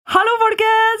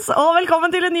folkens, og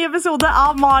velkommen til en ny episode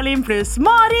av Malin plus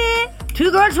Mari. Two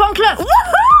girls, one club.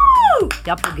 Woohoo!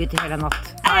 Jeg har pugget hele natt.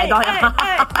 Hey, Neida,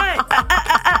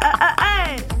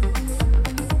 hey.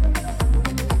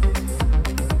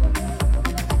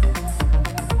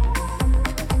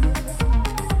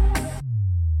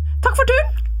 Takk for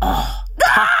turen.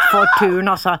 Takk for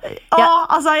turen, altså.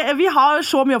 Vi har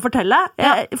så mye å fortelle.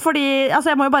 Fordi,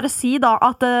 jeg må jo bare si da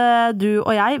at du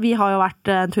og jeg, vi har jo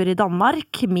vært en tur i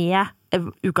Danmark med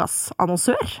ukas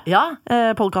annonsør. Ja.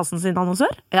 Podcasten sin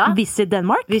annonsør. Ja. Visit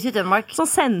Denmark. Visit Denmark. Som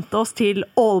sendte oss til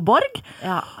Aalborg.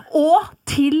 Ja. Og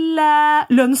til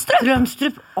Lønstrup.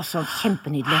 Lønstrup, også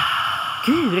kjempenydelig.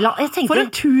 Guriland, jeg tenkte... For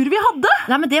en tur vi hadde!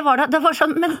 Nei, men det var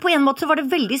sånn, men på en måte så var det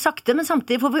veldig sakte, men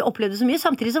samtidig, for vi opplevde så mye,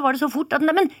 samtidig så var det så fort at,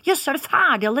 nei, men jøss, er det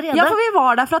ferdig allerede? Ja, for vi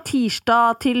var der fra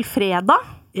tirsdag til fredag.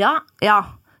 Ja. Ja.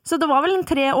 Så det var vel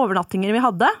 3 overnattinger vi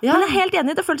hadde. Ja. Men jeg er helt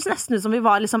enig, det føltes nesten ut som vi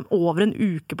var liksom over en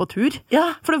uke på tur.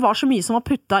 Ja. For det var så mye som var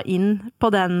puttet inn på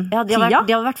den tida.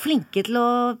 De har vært flinke til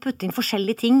å putte inn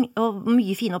forskjellige ting, og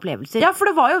mye fine opplevelser. Ja, for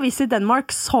det var jo Visit Denmark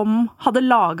som hadde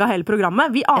laget hele programmet.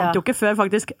 Vi ante jo ikke før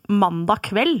faktisk mandag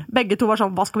kveld. Begge to var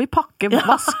sånn, hva skal vi pakke?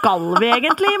 Hva skal vi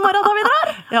egentlig i morgen da vi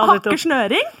drar? Pakke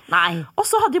snøring? Nei. Og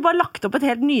så hadde de bare lagt opp et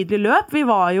helt nydelig løp. Vi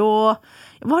var jo...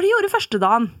 Hva var det de gjorde første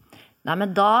dagen? Nei,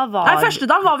 men da var... Nei, første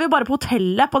dagen var vi jo bare på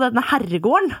hotellet på denne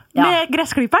herregården med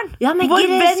gressklipperen. Ja, med vår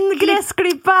venn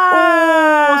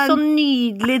gressklipperen! Så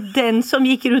nydelig den som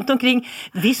gikk rundt omkring.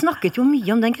 Vi snakket jo mye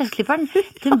om den gressklipperen.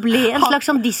 Den ble en slags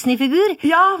sånn Disney-figur.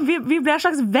 Ja, vi ble en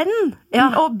slags venn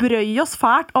og brøy oss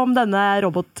fælt om denne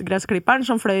robotgressklipperen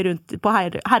som fløy rundt på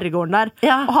herregården der.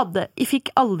 Ja. Og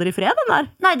fikk aldri fred, den der.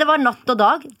 Nei, det var natt og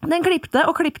dag. Den klippte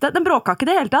og klippte. Den bråka ikke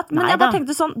det hele tatt. Men jeg bare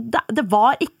tenkte sånn, det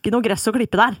var ikke noe gress å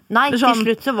klippe der. Nei, til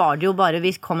slutt så var det jo bare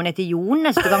vi kommer ned til jorden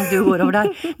neste gang du går over der.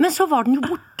 Men så var den jo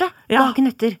borte dagen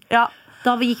etter. Ja.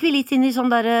 Da gikk vi litt inn i sånn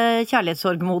der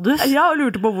kjærlighetssorgmodus. Ja, og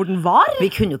lurte på hvor den var. Vi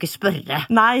kunne jo ikke spørre.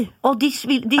 Nei. Og de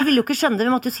ville jo ikke skjønne det,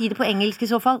 vi måtte jo si det på engelsk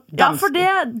i så fall. Dansk. Ja, for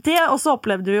det også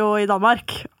opplevde vi jo i Danmark.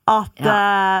 At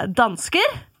dansker,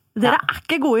 dere er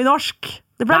ikke gode i norsk.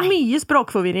 Det ble mye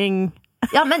språkforvirring.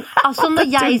 Ja, men altså når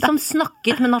jeg som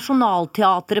snakket med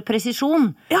Nationaltheatret presisjon,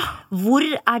 hvor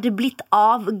er det blitt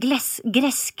av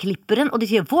gressklipperen? Og de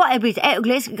sier, hvor er det blitt av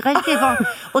gressklipperen?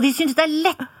 Og de synes det er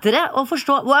lettere å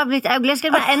forstå hvor er det blitt av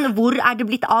gressklipperen enn hvor er det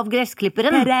blitt av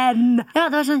gressklipperen? Ja,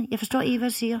 det var sånn, jeg forstår hva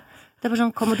du sier. Det var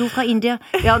sånn, kommer du fra India?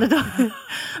 Ja, det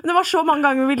var så mange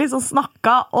ganger vi liksom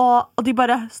snakket, og de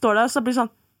bare står der, og så blir det sånn,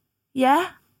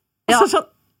 og så sånn,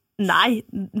 nei,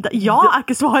 er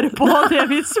ikke svaret på det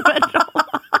vi spør om.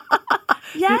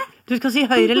 Du skal si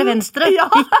høyre eller venstre?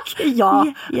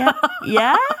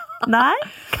 Nei,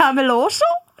 Cameloso.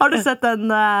 Har du sett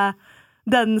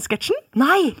den sketsjen?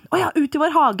 Nei. Ut i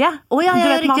vår hage. Du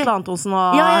vet med Atle Antonsen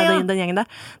og den gjengen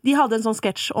der. De hadde en sånn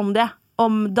sketsj om det.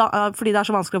 Fordi det er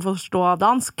så vanskelig å forstå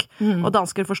dansk, og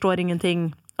dansker forstår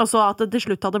ingenting. Og så at det til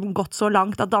slutt hadde gått så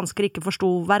langt at dansker ikke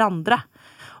forstod hverandre.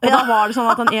 Og da var det sånn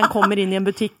at en kommer inn i en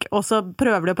butikk, og så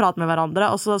prøver de å prate med hverandre,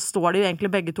 og så står de jo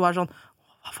egentlig begge to her sånn,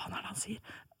 hva faen er det han sier?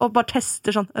 Og bare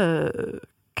tester sånn,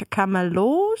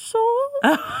 Cameloso?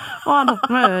 Og han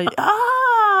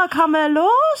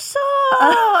Cameloso!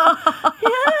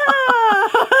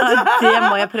 Det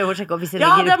må jeg prøve å sjekke opp hvis jeg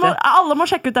ligger ute. Alle må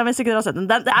sjekke ut den hvis ikke dere har sett den.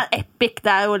 Det er epic,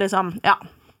 det er jo liksom,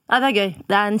 Nei, det er gøy.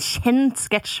 Det er en kjent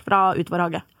sketsj fra Ut vår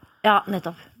hage. Ja,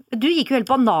 nettopp. Du gikk jo helt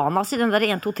bananas i den der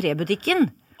 1-2-3-butikken.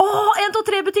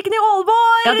 1-2-3-butikken i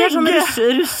Aalborg! Ja, det er sånn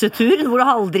russetur hvor du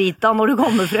halvdrita når du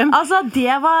kommer frem. Altså,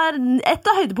 det var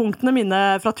et av høydepunktene mine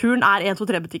fra turen er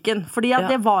 1-2-3-butikken. Fordi at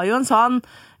det var jo en sånn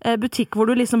butikk hvor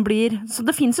du liksom blir... Så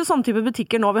det finnes jo sånne type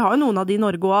butikker nå, vi har jo noen av de i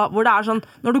Norge også, hvor det er sånn,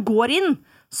 når du går inn,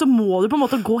 så må du på en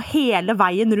måte gå hele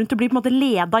veien rundt. Du blir på en måte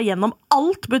ledet gjennom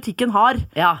alt butikken har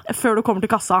før du kommer til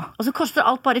kassa. Og så koster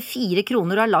alt bare 4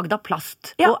 kroner og er lagd av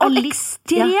plast. Ja, og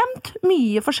ekstremt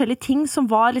mye forskjellige ting som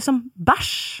var liksom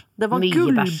bæsj. Det var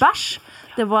gullbæsj.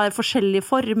 Det var forskjellige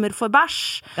former for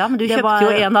bæsj. Ja, men du kjøpte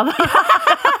jo en av dem.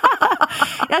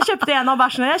 Jeg kjøpte en av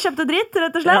bæsjene. Jeg kjøpte dritt,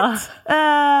 rett og slett.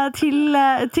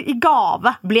 I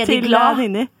gave. Ble de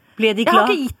glad? Jeg har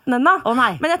ikke gitt den ennå.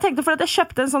 Men jeg tenkte for at jeg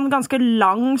kjøpte en sånn ganske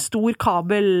lang, stor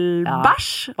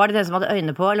kabelbæsj. Var det den som hadde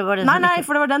øyne på? Eller var det nei,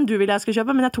 for det var den du ville jeg skulle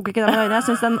kjøpe, men jeg tok ikke den med øynene. Jeg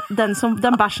synes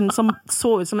den bæsjen som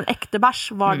så ut som en ekte bæsj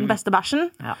var den beste bæsjen.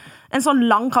 En sånn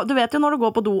lang kabel. Du vet jo når du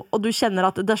går på do, og du kjenner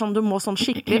at det er sånn, du må sånn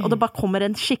skikkelig, og det bare kommer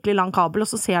en skikkelig lang kabel, og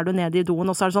så ser du ned i doen,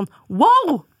 og så er det sånn,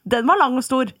 wow! Den var lang og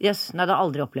stor. Yes, nei, det har jeg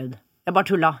aldri opplevd. Jeg bare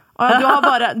tulla.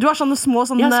 Du har sånne små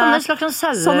sånne slags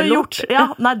sauelort.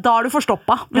 Nei, da er du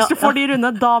forstoppa. Hvis du får de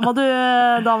runde, da må du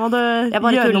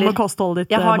gjøre noe med kostholdet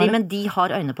ditt. Jeg har men de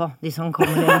har øyne på, de som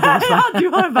kommer.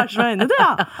 Du har bæsj med øyne, du,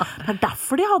 Det er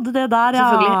derfor de hadde det der,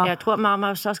 Selvfølgelig. Jeg tror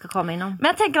mamma også skal komme innom.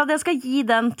 Men jeg tenker at jeg skal gi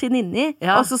den til Ninni,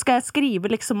 og så skal jeg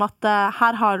skrive liksom at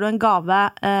her har du en gave,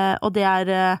 og det er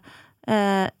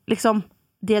liksom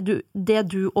det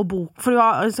du og bok. For du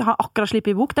har akkurat slippet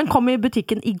i bok. Den kom i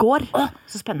butikken i går.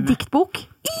 Så spennende. Diktbok.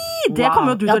 Det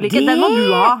kommer jo du til å like. Den må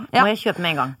du ha. Må jeg kjøpe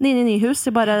med en gang. Ninni Nyhus,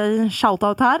 bare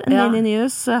shout-out her. Ninni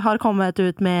Nyhus har kommet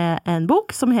ut med en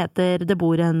bok som heter Det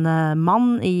bor en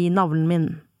mann i navlen min.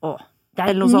 Det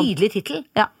er en nydelig titel.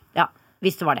 Ja.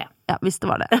 Hvis det var det. Ja, hvis det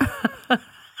var det.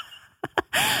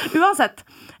 Uansett,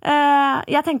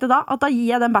 jeg tenkte da at da gir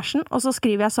jeg den bæsjen, og så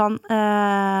skriver jeg sånn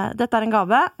dette er en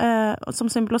gave som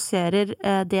symboliserer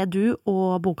det du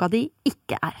og boka di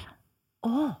ikke er.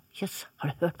 Jøss,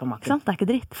 har du hørt på maken? Det er ikke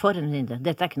dritt. For en rinde,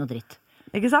 dette er ikke noe dritt.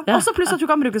 Ikke sant? Også pluss at du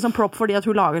kan bruke som prop fordi at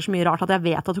hun lager så mye rart at jeg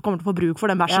vet at du kommer til å få bruk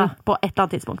for den bæsjen på et eller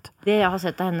annet tidspunkt. Det jeg har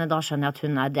sett av henne, da skjønner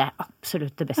jeg at det er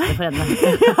absolutt det beste for henne.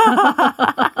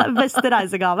 Beste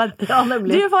reisegaven.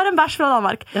 Du får en bæsj fra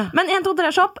Danmark. Men 1, 2,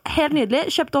 3 shop, helt nydelig.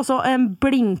 Kjøpte også en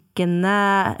blinkende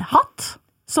hatt.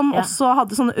 Som også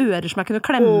hadde sånne ører som jeg kunne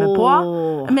klemme på.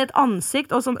 Med et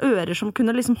ansikt og sånne ører som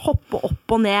kunne liksom hoppe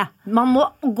opp og ned. Man må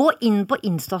gå inn på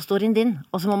Insta-storyen din,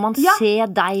 og så må man se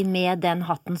deg med den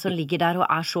hatten som ligger der og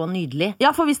er så nydelig.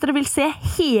 Ja, for hvis dere vil se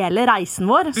hele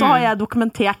reisen vår, så har jeg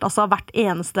dokumentert altså hvert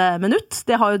eneste minutt.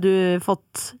 Det har jo du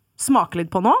fått smake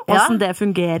litt på nå, hvordan det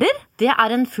fungerer. Det er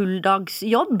en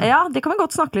fulldagsjobb. Ja, det kan vi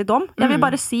godt snakke litt om. Jeg vil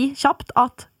bare si kjapt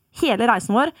at hele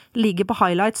reisen vår ligger på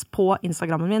highlights på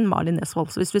Instagrammen min, Malin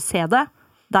Nesvold. Så hvis du vil se det,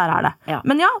 der er det.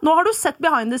 Men nå har du sett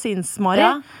behind the scenes, Mari.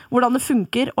 Hvordan det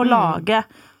funker å lage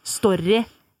story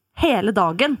hele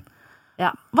dagen.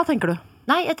 Hva tenker du?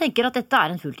 Nei, jeg tenker at dette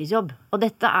er en fulltidsjobb. Og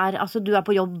dette er, altså du er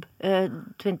på jobb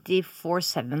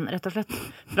 24/7, rett og slett.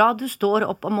 Fra du står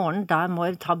opp om morgenen, der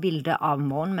må jeg ta bilde av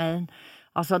morgenen med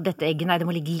altså dette egget, nei, det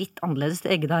må ligge litt annerledes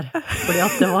det egget der. Fordi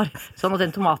at det var sånn at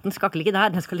den tomaten skal ikke ligge der,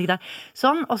 den skal ligge der.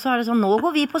 Sånn, og så er det sånn, nå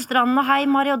går vi på stranden, og hei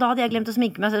Mari, og da hadde jeg glemt å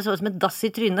sminke meg, så jeg så ut som et dass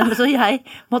i trynet. Men så jeg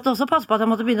måtte også passe på at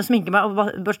jeg måtte begynne å sminke meg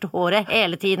og børste håret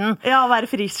hele tiden. Ja, og være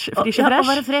frisch og fresh. Ja,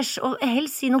 og være fresh, og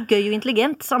helst si noe gøy og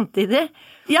intelligent samtidig.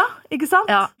 Ja, ikke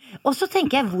sant? Ja. Og så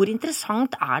tenker jeg, hvor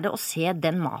interessant er det å se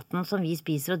den maten som vi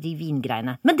spiser, og de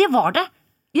vingreiene. Men det var det!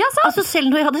 Ja, sant. Altså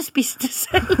selv når jeg hadde spist det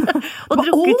selv og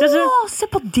drukket det så... se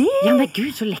på det! Ja, men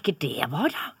gud, så lekkert det var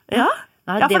da. Ja,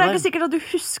 for det er ikke sikkert at du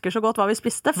husker så godt hva vi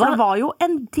spiste, for det var jo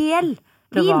en del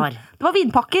vin. Det var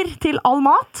vinpakker til all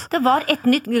mat. Det var et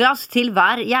nytt glass til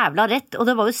hver jævla rett, og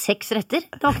det var jo 6 retter.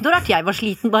 Det var ikke noe rart jeg var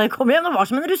sliten da jeg kom hjem, det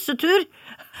var som en russetur.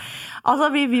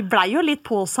 Altså, vi ble jo litt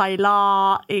påseila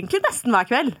egentlig nesten hver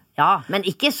kveld. Ja, men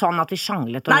ikke sånn at vi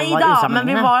sjanglet og var usammenhengende. Men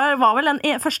vi var vel den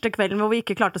første kvelden hvor vi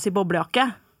ikke klarte å si boblejakke.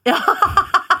 Ja.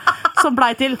 Som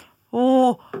blei til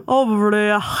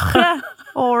boblejakke.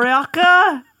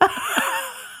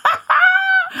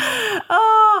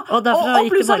 Og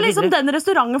pluss liksom den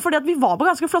restauranten, fordi at vi var på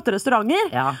ganske flotte restauranter,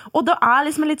 og det er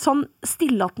liksom en litt sånn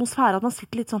stille atmosfære at man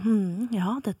sitter litt sånn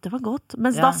ja, dette var godt,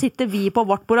 mens da sitter vi på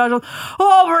vårt bord og er sånn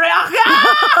overjakke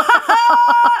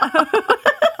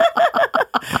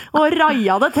og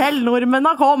raia det til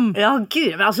nordmennene kom. Ja,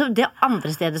 gud, men altså det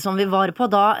andre stedet som vi var på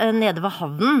da, nede ved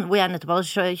havnen, hvor jeg nettopp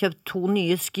hadde kjøpt 2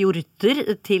 nye skjorter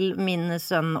til min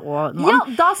sønn og mann. Ja,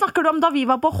 da snakker du om da vi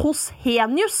var på hos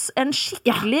Henius, en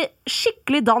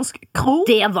skikkelig dansk kro.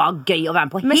 Det var gøy å være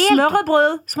med på. Med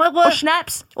smørbrød og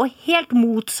snaps. Og helt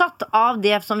motsatt av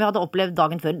det som vi hadde opplevd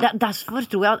dagen før. Derfor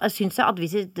synes jeg at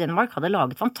Visit Denmark hadde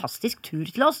laget fantastisk tur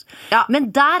til oss. Ja. Men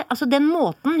der, altså den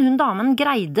måten hun damen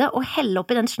greide å helle opp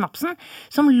i den snapsen,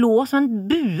 som lå som en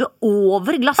bue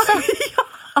over glasset. Ja.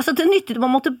 Altså det nyttet,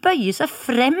 man måtte bøye seg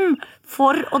frem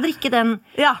for å drikke den.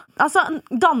 Ja, altså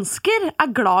dansker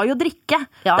er glad i å drikke.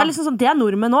 Ja. Det er liksom sånn, det er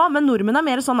nordmenn også, men nordmenn er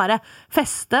mer sånn der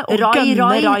feste og rai.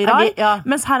 Ja.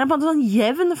 Mens her er på en sånn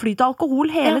jevn flyt av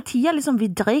alkohol hele tiden. Liksom,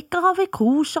 vi drikker og vi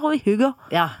koser og vi hygger.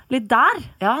 Ja. Litt der.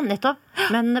 Ja, nettopp.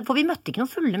 Men, for vi møtte ikke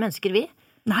noen fulle mennesker, vi.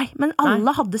 Nei, men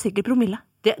alle hadde sikkert promille.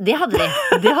 Det hadde de.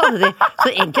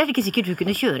 Så egentlig er det ikke sikkert du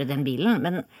kunne kjøre den bilen,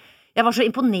 men jeg var så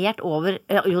imponert over,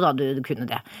 jo da, du kunne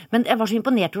det, men jeg var så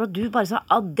imponert over at du bare sa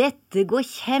at dette går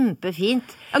kjempefint.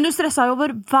 Ja, du stresset jo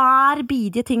over hver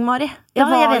bidige ting, Mari. Det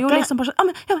var jo liksom bare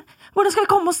sånn, hvordan skal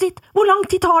vi komme oss dit? Hvor lang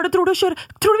tid tar det, tror du, å kjøre?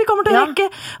 Tror du vi kommer til å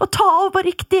rekke å ta over på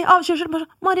riktig avkjørsel? Bare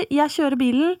sånn, Mari, jeg kjører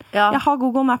bilen, jeg har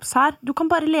Google Maps her, du kan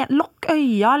bare lokk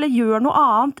øya eller gjør noe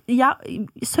annet. Jeg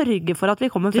sørger for at vi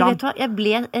kommer fram. Du vet hva, jeg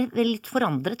ble litt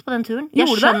forandret på den turen.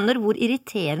 Jeg skjønner hvor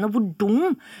irriterende og hvor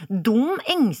dum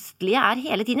engstelig jeg er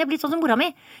hele tiden. Jeg er blitt sånn som mora mi.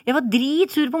 Jeg var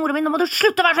dritsur på mora mi, nå må du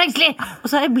slutte å være så engstelig!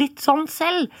 Og så har jeg blitt sånn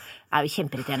selv. Det er jo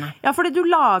kjempeirriterende. Ja, fordi du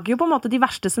lager jo på en måte de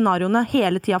verste scenarioene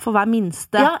hele tiden for hver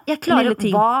minste jeg klarer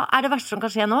ting. Hva er det verste som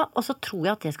kan skje nå? Og så tror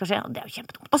jeg at det skal skje, og det er jo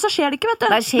kjempedumt. Og så skjer det ikke, vet du.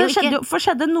 Det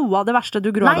skjedde noe av det verste du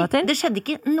grua deg til. Nei, det skjedde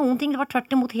ikke noen ting. Det var tvert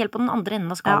imot helt på den andre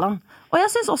enden av skalaen. Ja. Og jeg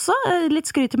synes også, litt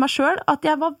skryt til meg selv, at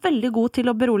jeg var veldig god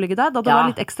til å berolige deg da du var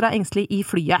litt ekstra engstelig i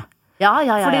flyet.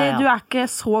 Fordi du er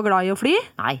ikke så glad i å fly.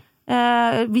 Nei.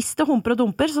 Hvis det humper og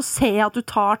dumper, så ser jeg at du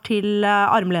tar til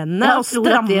armlenene og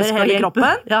strammer hele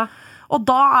kroppen. Og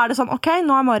da er det sånn, ok,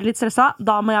 nå er Mari litt stresset,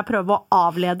 da må jeg prøve å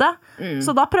avlede.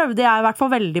 Så da prøvde jeg i hvert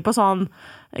fall veldig på sånn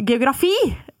geografi.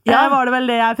 Var det vel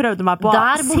det jeg prøvde meg på.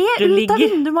 Der borte ligger.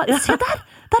 Se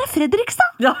der er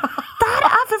Fredrikstad.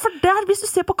 Hvis du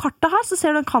ser på kartet her, så ser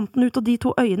du den kanten ut og de to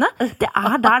øyene. Det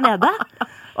er der nede.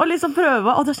 Og liksom prøve,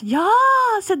 og det er sånn,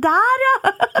 se der,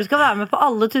 Du skal være med på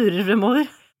alle turer fremover.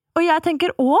 Og jeg tenker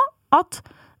også at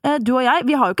du og jeg,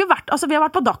 vi har jo ikke vært, altså vi har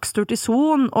vært på dagstur til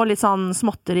Son og litt sånn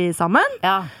småtteri sammen,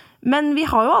 men vi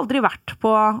har jo aldri vært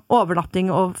på overnatting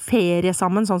og ferie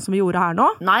sammen, sånn som vi gjorde her nå.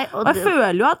 Nei, og jeg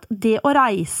føler jo at det å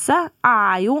reise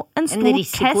er jo en stor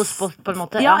test. På en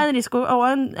måte. Ja, en risiko og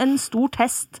en stor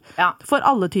test for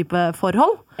alle typer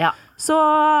forhold. Ja. Så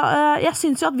jeg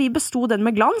synes jo at vi bestod den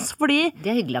med glans, fordi...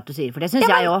 Det er hyggelig at du sier, for det synes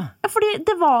jeg også. Fordi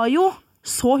det var jo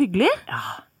så hyggelig.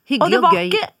 Ja, hyggelig og gøy.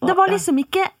 Det var liksom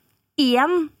ikke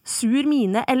en sur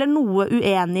mine, eller noe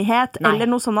uenighet, eller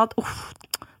noe sånn at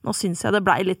nå synes jeg det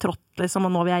ble litt trått, liksom,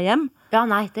 og nå vil jeg hjem. Ja,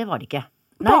 nei, det var det ikke.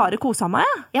 Nei. Bare kosa meg,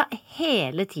 Ja,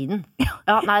 hele tiden.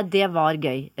 Ja, nei, det var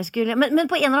gøy. Men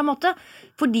på en eller annen måte,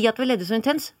 fordi at vi ledde så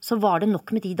intens, så var det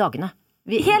nok med de dagene.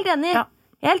 Helt enig.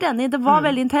 Helt enig. Det var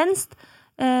veldig intenst.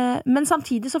 Men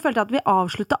samtidig så følte jeg at vi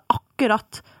avsluttet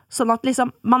akkurat sånn at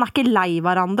liksom, man er ikke lei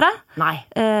hverandre. Nei.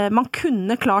 Man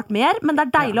kunne klart mer, men det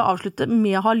er deilig å avslutte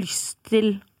med å ha lyst til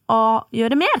å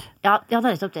gjøre mer. Ja, det er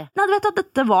nettopp det. Nei, du vet at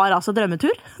dette var altså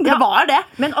drømmetur. Det var det.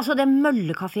 Men altså, det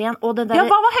Møllekaféen og det der... Ja,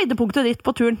 hva var høydepunktet ditt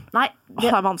på turen? Nei, det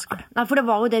er vanskelig. Nei, for det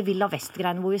var jo det Villa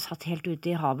Vest-greiene hvor vi satt helt ute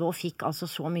i havet og fikk altså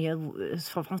så mye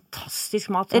så fantastisk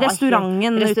mat.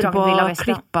 Restauranten ute på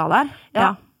Klippa der.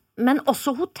 Ja. Men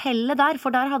også hotellet der,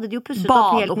 for der hadde de jo pusset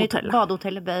opp helt nytt.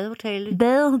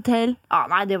 Badehotell. Ja,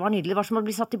 nei, det var nydelig. Det var som å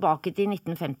bli satt tilbake til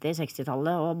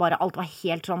 1950-60-tallet, og bare alt var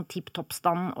helt sånn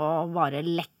tipp-topp-stand, og bare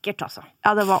lekkert, altså.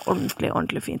 Ja, det var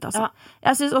ordentlig fint, altså. Ja.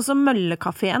 Jeg synes også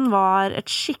Møllekaféen var et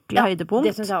skikkelig høydepunkt.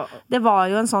 Det synes jeg også. Det var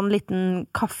jo en sånn liten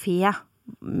kafé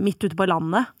midt ute på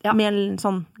landet, med en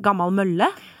sånn gammel mølle,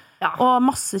 og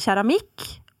masse keramikk,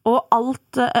 og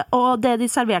alt, og det de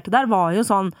serverte der var jo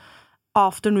sånn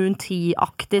afternoon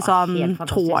tea-aktig sånn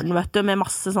tårn, vet du, med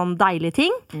masse sånn deilige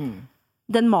ting.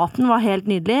 Den maten var helt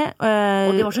nydelig.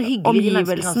 Og det var så hyggelig.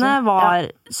 Omgivelsene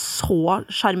var så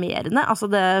charmerende.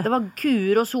 Altså det var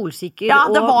kuer og solsikker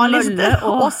og mølle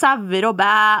og sauer og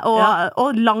bæ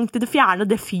og langt i det fjerne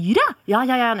det fyret. Ja,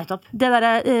 nettopp. Det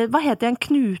der, hva heter det, en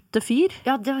knutefyr?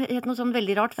 Ja, det het noe sånn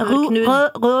veldig rart.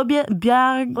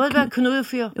 Rødbjerg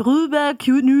Knudefjord.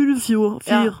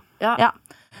 Ja.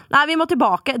 Nei, vi må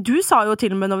tilbake. Du sa jo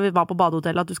til og med når vi var på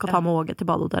badehotellet at du skal ta med Åge til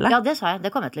badehotellet. Ja, det sa jeg.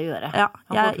 Det kommer jeg til å gjøre. Ja.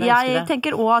 Jeg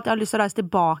tenker også at jeg har lyst til å reise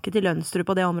tilbake til Lønstrup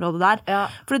på det området der. Ja.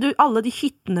 Fordi alle de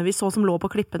hyttene vi så som lå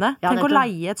på klippene, tenk å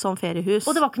leie et sånn feriehus.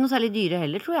 Og det var ikke noe særlig dyre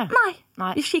heller, tror jeg. Nei.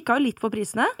 Vi kikket jo litt på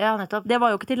prisene. Ja, nettopp. Det var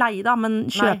jo ikke til leie da, men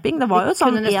kjøping, det var jo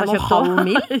sånn 1,5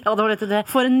 mil. Ja, det var det.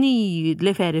 For en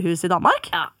nydelig feriehus i Danmark.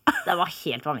 Ja, det var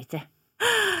helt vanvittig.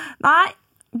 Nei.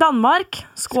 Danmark.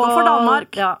 Skål for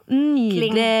Danmark. Ja.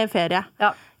 Nydelig ferie.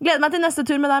 Ja. Gleder meg til neste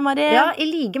tur med deg, Mari. Ja, i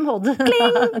like måte.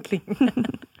 Kling!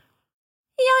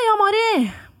 Ja, Mari.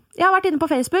 Jeg har vært inne på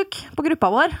Facebook, på gruppa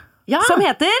vår, som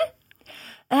heter...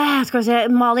 Skal vi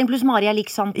se, Malin pluss Mari er lik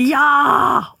sant.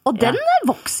 Ja! Og den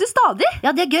vokser stadig.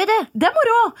 Ja, det er gøy, det. Det er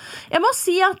moro. Jeg må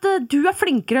si at du er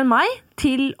flinkere enn meg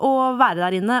til å være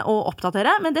der inne og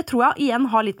oppdatere, men det tror jeg igjen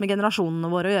har litt med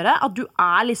generasjonene våre å gjøre, at du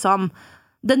er liksom...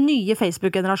 Den nye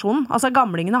Facebook-generasjonen. Altså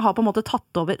gamlingene har på en måte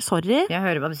tatt over. Sorry. Jeg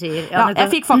hører hva du sier. Jeg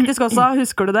fikk faktisk også,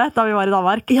 husker du det, da vi var i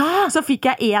Danmark? Ja. Så fikk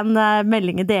jeg en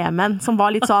melding i DM-en som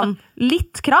var litt sånn,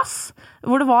 litt krass.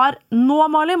 Hvor det var, nå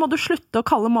Mali må du slutte å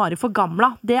kalle Mari for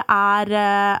gamla. Det er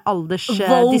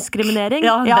aldersdiskriminering.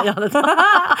 Ja.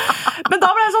 Men da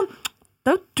ble jeg sånn,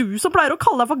 Det jo du som pleier å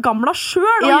kalle deg for gamla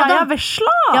selv, og jeg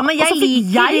vesla. Ja, men jeg og så fikk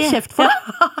liker jeg kjeft for det.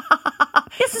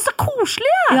 Jeg synes det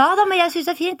koselig. Ja da, men jeg synes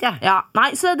det fint, Ja,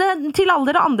 nei, så til alle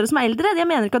dere andre som eldre, jeg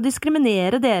mener ikke å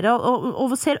diskriminere dere,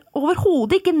 og ser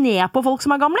overhodet ikke ned på folk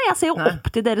som gamle. Jeg ser jo opp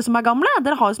til dere som gamle.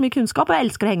 Dere har jo så mye kunnskap, og jeg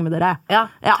elsker å henge med dere. Ja,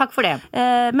 takk for det.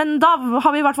 Men da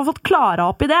har vi i hvert fall fått klara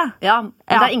opp i det. Ja, men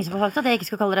det er ingen som har sagt at jeg ikke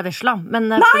skal kalle dere vesla.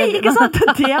 Men, nei, ikke sant?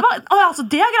 Altså,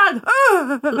 det greit.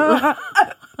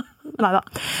 Neida.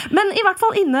 Men i hvert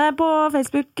fall inne på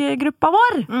Facebook-gruppa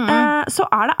vår så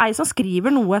det ei som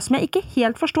skriver noe som jeg ikke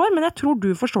helt forstår, men jeg tror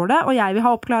du forstår det, og jeg vil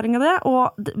ha oppklaring av det,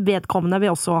 og vedkommende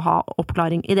vil også ha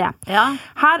oppklaring i det. Ja.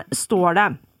 Her står det: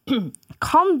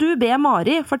 kan du be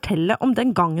Mari fortelle om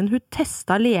den gangen hun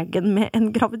testet legen med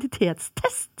en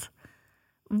graviditetstest?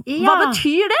 Hva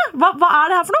betyr det? Hva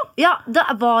det her for noe? Ja, det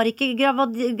var ikke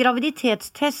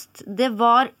graviditetstest. Jeg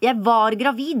var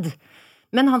gravid.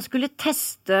 Men han skulle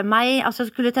teste meg,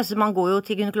 man går jo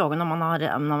til gynekologen når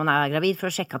man er gravid for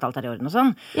å sjekke at alt i orden og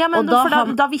sånn. Ja, men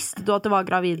da visste du at du var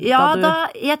gravid? Ja,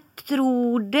 jeg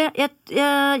tror det,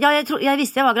 jeg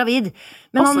visste jeg var gravid.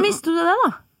 Hvordan visste du det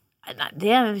da? Nei,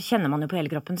 det kjenner man jo på hele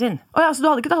kroppen sin. Så du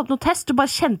hadde ikke tatt noe test, du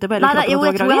bare kjente på hele kroppen at du var gravid?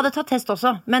 Jeg tror jeg hadde tatt test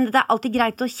også, men det alltid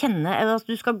greit å kjenne.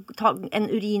 Du skal ta en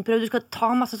urinprøve, du skal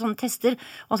ta masse sånne tester,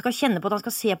 og han skal kjenne på at han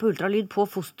skal se på ultralyd på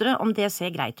fosteret, om det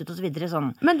ser greit ut og så videre sånn.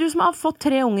 Men du som har fått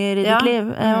 3 unger i ditt liv,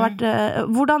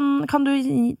 hvordan kan du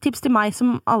tipse til meg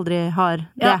som aldri har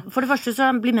det? Ja, for det første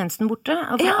så blir mensen borte,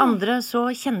 og for det andre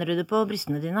så kjenner du det på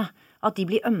brystene dine, at de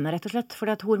blir ømme rett og slett,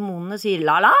 fordi at hormonene sier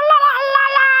la la la la la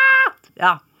la.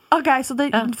 Ja. Ok, så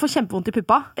det får kjempevondt i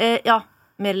puppa? Ja,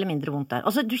 mer eller mindre vondt der.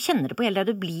 Altså, du kjenner det på hele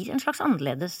det, du blir en slags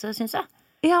annerledes, synes jeg.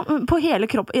 Ja, på hele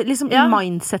kroppen, liksom i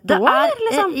mindsetet også,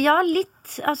 liksom? Ja,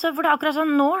 litt, altså, for det akkurat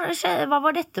sånn, hva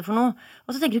var dette for noe?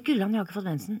 Og så tenker du, gullan, jeg har ikke fått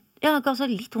mensen. Jeg har altså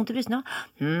litt vondt i brystene,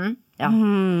 ja.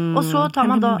 Og så tar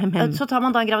man da en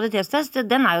graviditetstest,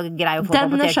 den jo grei å få på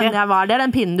apoteket. Den skjønner jeg hva det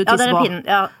den pinnen du tisser på.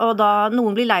 Ja, og da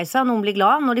noen blir lei seg, og noen blir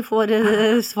glad når de får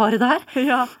svaret der.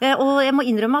 Ja. Og jeg må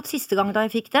innrømme at siste gang da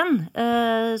jeg fikk den,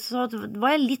 så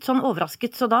var jeg litt sånn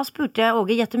overrasket, så da spurte jeg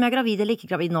Åge, gjett om jeg gravid eller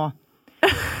ikke gravid nå.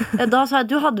 Da sa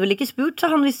jeg, du hadde vel ikke spurt, sa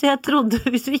han, hvis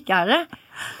du ikke det.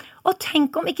 Og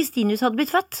tenk om ikke Stinius hadde blitt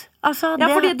født. Altså,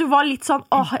 fordi du var litt sånn,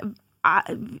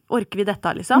 orker vi dette,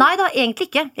 liksom? Nei da, egentlig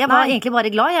ikke. Jeg var egentlig bare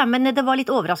glad, men det var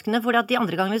litt overraskende, fordi at de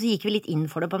andre gangene så gikk vi litt inn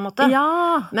for det på en måte. Ja.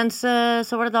 Mens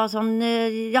så var det da sånn,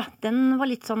 den var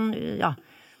litt sånn,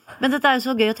 Men dette jo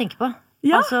så gøy å tenke på.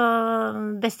 Ja. Altså,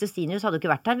 beste Stinius hadde jo ikke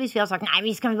vært her hvis vi hadde sagt nei,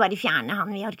 vi skal bare fjerne han,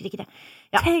 vi orker ikke det.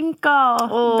 Ja. Tenk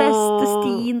beste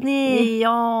Stini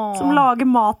som lager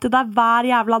mat til deg hver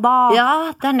jævla dag.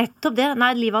 Ja, det nettopp det.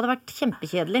 Nei, livet hadde vært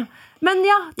kjempekjedelig. Men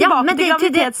tilbake til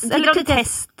graviditets eller til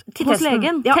test hos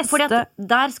legen. Ja, fordi at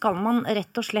der skal man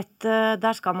rett og slett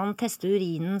teste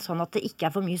urinen sånn at det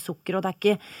ikke for mye sukker, og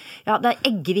det det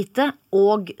eggehvite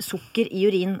og sukker i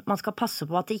urin. Man skal passe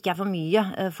på at det ikke for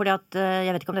mye, fordi at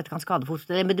jeg vet ikke om dette kan skade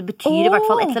fosteret, men det betyr i hvert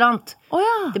fall et eller annet.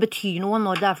 Det betyr noe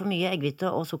når det for mye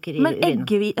eggehvite og sukker i urinen.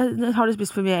 Men har du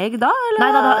spist for mye egg da? Eller? Nei,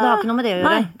 det har ikke noe med det å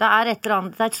gjøre. Nei. Det et eller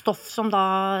annet, det et stoff som da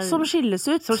som skilles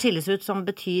ut, som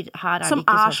betyr her som det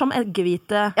ikke så som eggehvite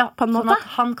på en måte? Sånn at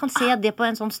han kan se det på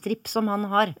en sånn stripp som han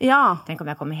har. Ja. Tenk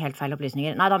om jeg kom med helt feil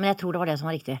opplysninger. Nei da, men jeg tror det var det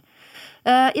som var riktig.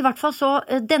 I hvert fall så,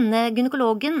 denne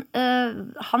gynekologen,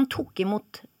 han tok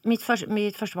imot mitt første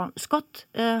barn, Scott,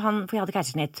 for jeg hadde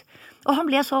keisersnitt. Og han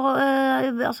ble jeg så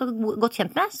godt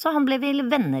kjent med, så vi ble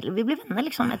venner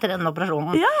liksom, etter denne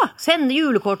operasjonen. Ja. Sende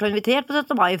julekort og invitert på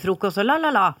 17. mai-frokost og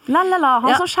la-la-la. La-la-la,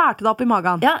 han som skjærte deg opp i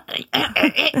magen. Ja.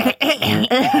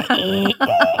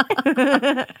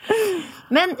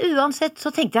 Men uansett så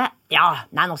tenkte jeg,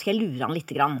 nå skal jeg lure han litt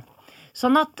grann.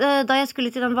 Sånn at da jeg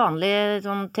skulle til den vanlige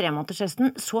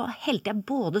 3-månederstesten, så helte jeg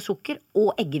både sukker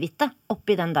og eggehvite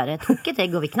oppi den der. Jeg tok et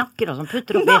egg og vi knakker og sånn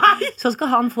putter oppi. Nei! Så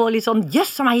skal han få litt sånn,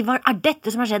 jøss av meg, hva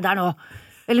dette som har skjedd her nå?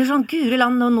 Eller sånn, guri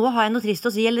land, nå har jeg noe trist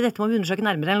å si, eller dette må vi undersøke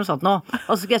nærmere, eller noe sånt nå.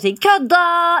 Og så skal jeg si, kødda!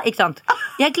 Ikke sant?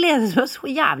 Jeg gleder meg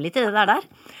så jævlig til det der.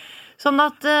 Sånn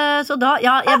at, så da,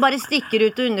 jeg bare stikker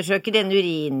ut og undersøker den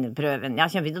urinprøven. Ja,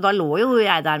 kjempefint. Og da lå jo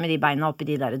jeg der med de beina oppi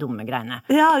de der dumme greiene.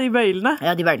 Ja, de bøylene.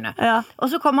 Ja, de bøylene. Ja. Og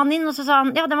så kom han inn, og så sa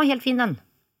han, ja, den var helt fin, den.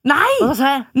 Nei! Og så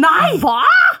sa jeg, nei! Hva?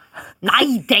 Nei,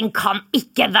 den kan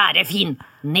ikke være fin.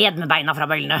 Ned med beina fra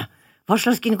bøylene. Hva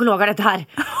slags gynekolog dette her?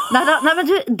 Nei, men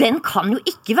du, den kan jo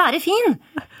ikke være fin.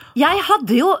 Jeg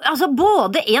hadde jo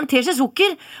både en teskje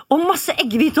sukker og masse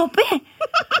eggehvite oppi.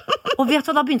 Og vet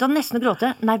du, da begynte han nesten å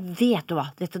gråte. Nei, vet du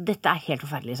hva, dette helt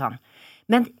forferdelig, sa han.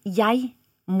 Men jeg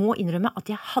må innrømme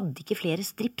at jeg hadde ikke flere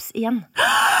strips igjen.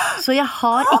 Så jeg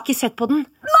har ikke sett på den.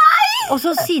 Nei! Og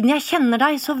så siden jeg kjenner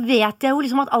deg, så vet jeg jo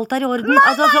liksom at alt er i orden.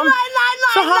 Altså, sånn,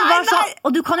 så han var sånn,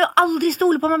 og du kan jo aldri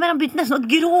stole på meg mer. Han begynte nesten å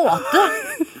gråte.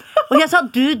 Og jeg sa,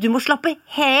 du må slappe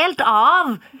helt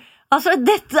av. Altså,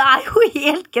 dette er jo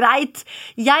helt greit.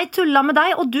 Jeg tullet med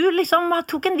deg, og du liksom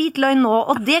tok en hvit løgn nå,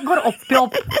 og det går opp i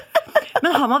opp.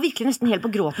 Men han var virkelig nesten helt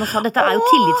på gråten og sa, dette er jo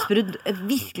tillitsbrudd,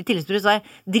 virkelig tillitsbrudd. Så jeg,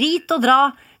 drit og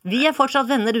dra, vi er fortsatt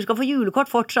venner, du skal få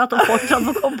julekort fortsatt, og fortsatt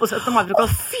få komme på 17.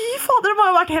 mai-frokost. Fy fader, det må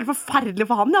jo ha vært helt forferdelig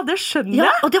for han, ja, det skjønner jeg.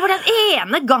 Ja, og det var den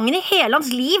ene gangen i hele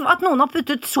hans liv at noen har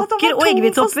puttet sukker og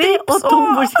eggehvitopper og tom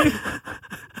for strips.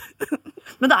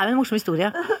 Men det er jo en morsom historie.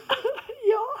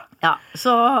 Ja, så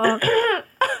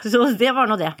det var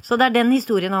nå det. Så det er den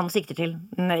historien han sikter til.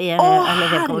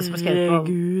 Herregud.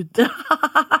 Det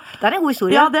er en god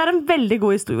historie. Ja, det er en veldig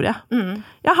god historie.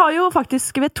 Jeg har jo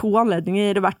faktisk ved 2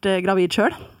 anledninger vært gravid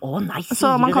selv. Nei,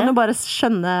 så man kan jo bare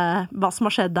skjønne hva som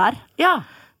har skjedd der. Ja.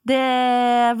 Det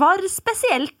var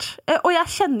spesielt. Og jeg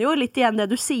kjenner jo litt igjen det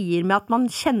du sier med at man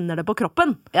kjenner det på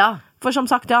kroppen. Ja. For som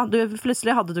sagt, ja,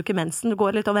 plutselig hadde du ikke mensen. Du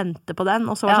går litt og venter på den,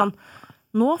 og så var det sånn,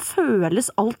 nå føles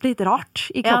alt litt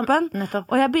rart i kroppen.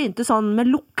 Og jeg begynte sånn med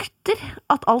lukter,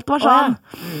 at alt var sånn.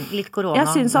 Litt korona. Jeg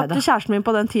synes at kjæresten min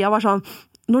på den tida var sånn,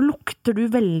 nå lukter du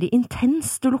veldig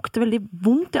intens, du lukter veldig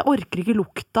vondt, jeg orker ikke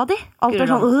lukta di. Alt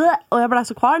var sånn, og jeg ble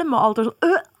så kvalm, og alt var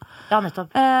sånn, Ja,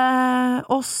 nettopp.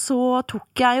 Og så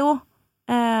tok jeg jo,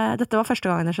 dette var første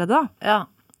gangen det skjedde da. Ja.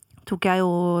 Tok jeg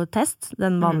jo test,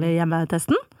 den vanlige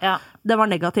hjemmetesten. Ja. Det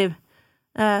var negativ.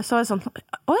 Så var jeg sånn,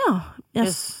 åja,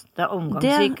 yes. Det er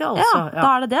omgangssyke, altså. Ja, da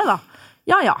er det da.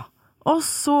 Ja. Og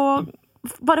så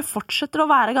bare fortsetter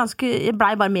å være ganske, jeg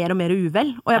ble bare mer og mer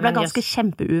uvel, og jeg ble ganske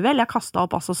kjempeuvel. Jeg kastet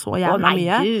opp altså så jævla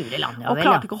mye. Og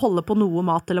klarte ikke å holde på noe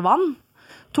mat eller vann.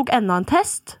 Tok enda en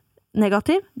test,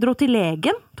 negativ. Dro til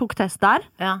legen, tok test der,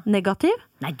 negativ.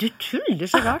 Nei, du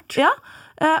tuller så rart. Ja.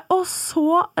 Og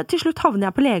så til slutt havner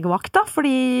jeg på legevakta,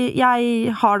 fordi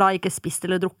jeg har da ikke spist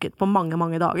eller drukket på mange,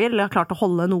 mange dager, eller jeg har klart å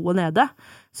holde noe nede.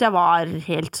 Så jeg var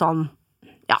helt sånn,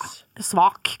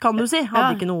 svak, kan du si.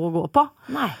 Hadde ikke noe å gå på.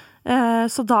 Nei.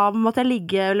 Så da måtte jeg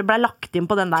ligge, eller ble lagt inn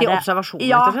på den der. Til observasjon,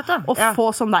 rett og slett, da. Og få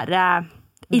sånn der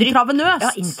intravenøst.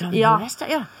 Ja, intravenøst,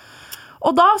 ja.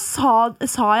 Og da sa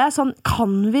jeg sånn,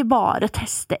 kan vi bare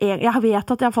teste jeg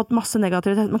vet at jeg har fått masse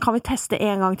negativitet, men kan vi teste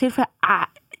en gang til? For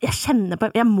jeg kjenner på,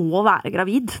 jeg må være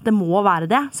gravid. Det må være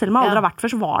det. Selv om jeg aldri har vært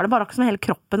før, så var det bare akkurat som hele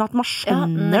kroppen, at man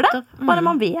skjønner det. Bare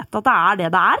man vet at det er det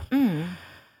det er.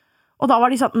 Og da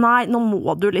var de sånn, nei, nå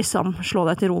må du liksom slå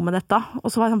deg til ro med dette. Og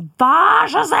så var jeg sånn, vær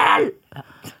så snill!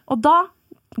 Og da,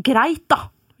 greit da,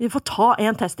 vi får ta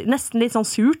en test til. Nesten litt sånn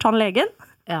surt, han legen.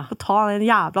 Får ta en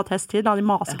jævla test til, da de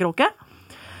masekråke.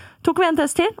 Tok vi en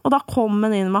test til, og da kom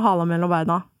han inn med hala mellom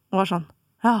beina, og var sånn,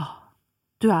 ja,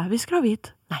 du er visst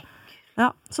gravid. Nei. Ja,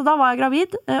 så da var jeg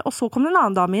gravid, og så kom en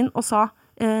annen dame inn og sa,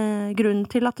 grunnen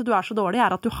til at du er så dårlig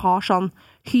er at du har sånn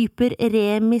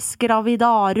hyperemis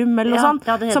gravidarum, eller noe sånt,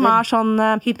 som er sånn...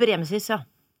 Hyperemesis,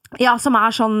 Ja, som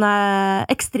er sånn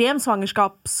ekstrem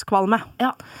svangerskapskvalme.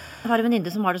 Ja. Jeg har en venninne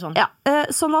som har det sånn. Ja,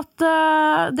 sånn at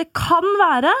det kan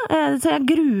være, så jeg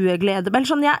gruegleder, eller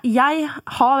sånn, jeg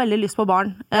har veldig lyst på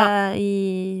barn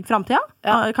i fremtiden.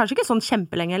 Kanskje ikke sånn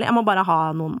kjempelenge, eller jeg må bare ha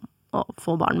noen å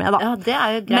få barn med, da. Ja, det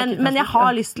er jo greit. Men jeg har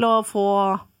lyst til å få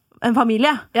en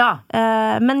familie. Ja.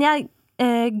 Men jeg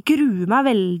gruer meg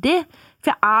veldig,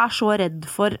 for jeg er så redd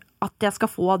for at jeg skal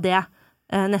få det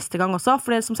neste gang også,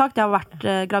 for som sagt, jeg har vært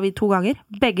gravid 2 ganger.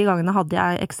 Begge gangene hadde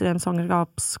jeg ekstrem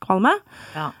svangerskapskvalme.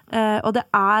 Og det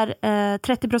er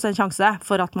 30% sjanse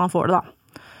for at man får det da.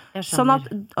 Sånn at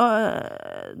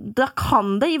da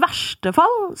kan det i verste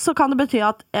fall, så kan det bety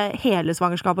at hele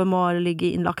svangerskapet må ligge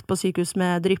innlagt på sykehus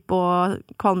med drypp og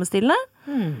kvalmestillende.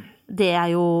 Det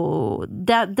er jo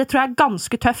det tror jeg er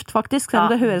ganske tøft faktisk, selv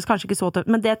om det høres kanskje ikke så tøft,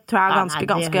 men det tror jeg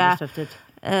er ganske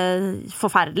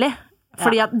forferdelig.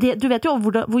 Fordi at du vet jo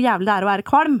hvor jævlig det er å være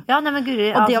kvalm. Ja, nei, men Guri,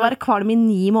 og det å være kvalm i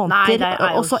 9 måneder,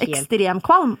 og så ekstrem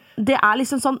kvalm, det er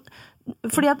liksom sånn,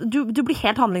 fordi at du blir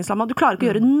helt handlingslammet. Du klarer ikke å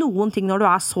gjøre noen ting når du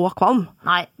er så kvalm.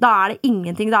 Nei. Da er det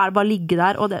ingenting, da er det bare å ligge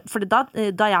der. Og for da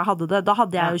jeg hadde det, da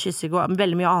hadde jeg jo kyssing og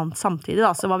veldig mye annet samtidig,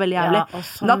 da, så det var veldig jævlig.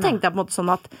 Men da tenkte jeg på en måte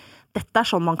sånn at dette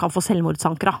er sånn man kan få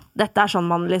selvmordsanker. Dette er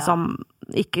sånn man liksom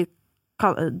ikke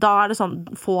da er det sånn,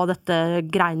 få dette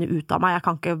greiene ut av meg, jeg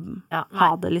kan ikke ha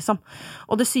det liksom.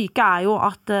 Og det syke er jo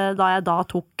at da jeg da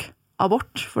tok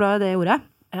abort, for det var det jeg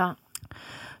gjorde,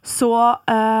 så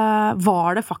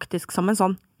var det faktisk som en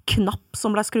sånn knapp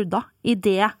som ble skrudd av. I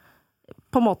det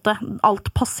på en måte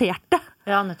alt passerte,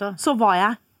 så var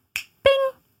jeg bing!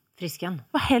 Frisk igjen.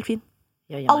 Var helt fin.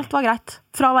 Alt var greit.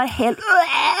 Fra å være helt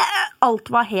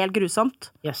alt var helt grusomt,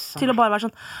 til å bare være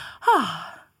sånn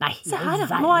Nei, se her,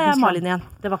 nå er jeg Malin igjen.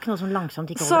 Det var ikke noe som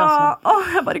langsomt gikk over, Så altså.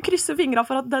 jeg bare krysser fingra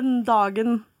for at den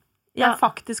dagen jeg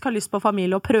faktisk har lyst på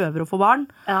familie og prøver å få barn,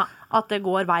 at det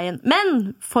går veien.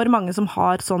 Men for mange som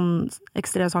har sånn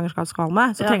ekstrem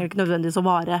svangerskapskvalme, så trenger det ikke nødvendigvis å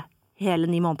vare hele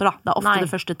 9 måneder da. Det er ofte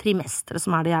det første trimesteret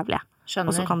som er det jævlige.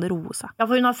 Skjønner. Og så kan det roe seg. Ja,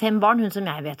 for hun har 5 barn, hun som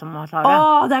jeg vet om. Det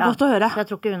er godt å høre. Så jeg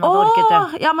tror ikke hun hadde orket det.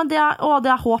 Ja, men det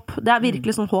er håp. Det er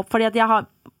virkelig sånn håp. Fordi at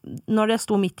når det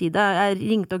sto midt i det, jeg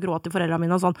ringte og gråt til foreldrene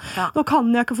mine og sånn, nå kan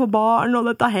jeg ikke få barn, og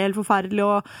dette er helt forferdelig,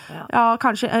 og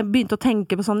kanskje jeg begynte å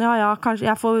tenke på sånn, kanskje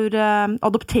jeg får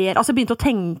adoptere, altså jeg begynte å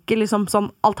tenke liksom sånn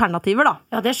alternativer da.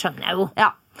 Ja, det skjønner jeg jo. Ja.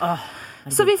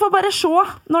 Så vi får bare se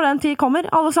når den tid kommer,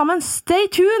 alle sammen. Stay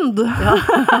tuned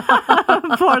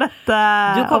for dette.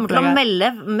 Du kommer til å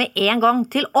melde med en gang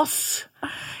til oss.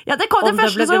 Ja, det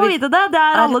første som må vite det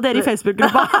er alle dere i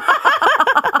Facebook-gruppa.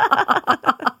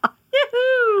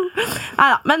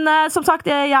 Neida, men som sagt,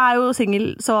 jeg er jo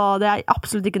single, så det er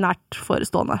absolutt ikke nært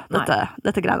forestående,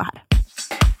 dette greiene her.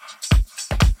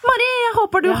 Mari, jeg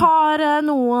håper du har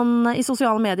noen i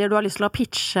sosiale medier du har lyst til å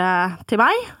pitche til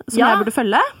meg, som jeg burde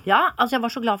følge. Ja, altså jeg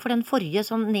var så glad for den forrige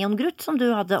sånn neongrutt som du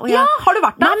hadde. Og har du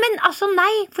vært der?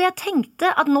 Nei, for jeg tenkte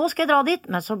at nå skal jeg dra dit,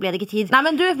 men så ble det ikke tid. Nei,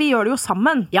 men du, vi gjør det jo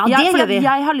sammen. Ja, det gjør vi.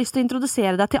 Jeg har lyst til å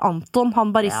introdusere deg til Anton, han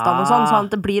baristan og sånn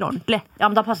at det blir ordentlig. Ja,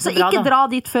 men da passer så det bra, ikke dra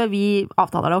dit før vi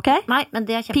avtaler det, ok? Nei, men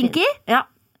det er kjempefint. Pinky? Ja.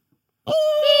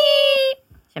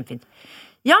 Kjempefint.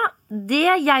 Ja,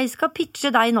 det jeg skal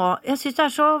pitche deg nå, jeg synes det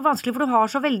er så vanskelig, for du har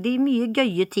så veldig mye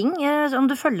gøye ting som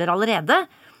du følger allerede.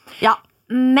 Ja.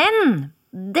 Men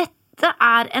dette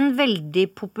er en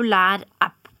veldig populær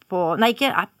app på,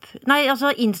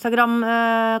 altså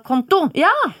Instagram-konto,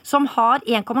 som har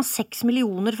 1,6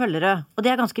 millioner følgere, og det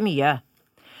er ganske mye.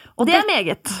 Og det er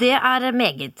meget. Det er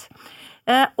meget.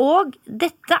 Og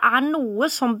dette er noe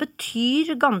som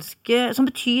betyr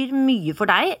mye for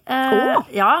deg.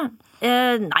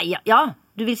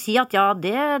 Du vil si at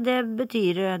det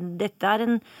betyr dette er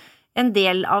en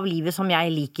del av livet som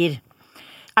jeg liker.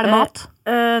 Er det mat?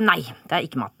 Nei, det er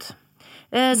ikke mat.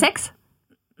 Sex?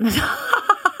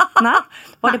 Nei,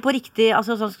 var det på riktig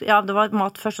det var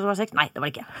mat først og så var det sex? Nei, det var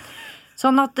det ikke.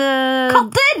 Sånn at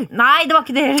Katter! Nei, det var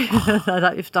ikke det.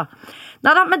 Nei, uff da.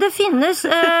 Neida, men det finnes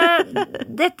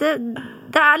det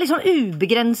er liksom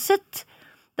ubegrenset.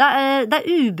 Det er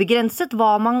ubegrenset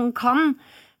hva man kan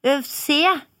se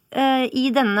i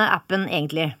denne appen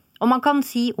egentlig. Og man kan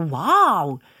si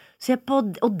wow, se på,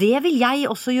 og det vil jeg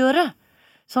også gjøre.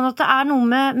 Sånn at det er noe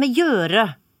med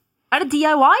gjøre. Er det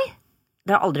DIY? Det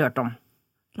har jeg aldri hørt om.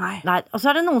 Nei. Og så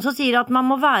er det noen som sier at man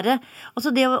må være,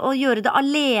 altså det å gjøre det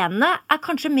alene er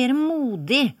kanskje mer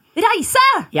modig. Reise!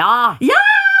 Ja,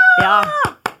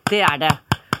 det er det.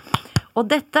 Og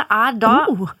dette er da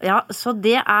så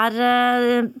det er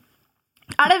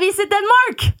det Visit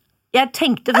Denmark? Jeg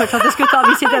tenkte først at jeg skulle ta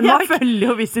Visit Denmark. Jeg følger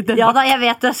jo Visit Denmark. Ja da, jeg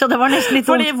vet det, så det var nesten litt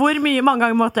Fordi mange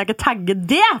ganger måtte jeg ikke tagge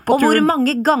det på turen. Og hvor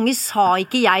mange ganger sa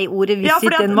ikke jeg ordet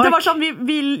Visit Denmark? Det var sånn,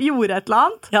 vi gjorde et eller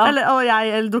annet, og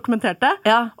jeg dokumenterte,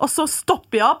 og så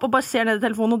stopper jeg opp og bare ser ned i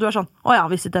telefonen, og du er sånn,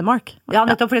 Visit Denmark. Ja,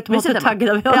 nettopp fordi du måtte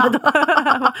tagge det.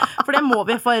 For det må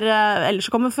vi, for ellers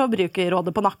kommer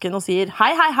Forbrukerrådet på nakken og sier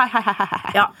hei.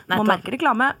 Man merker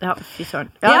reklame. Ja, fy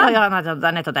søren. Ja, det er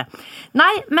nettopp det.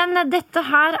 Nei, men dette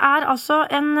her er altså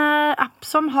en app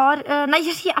som har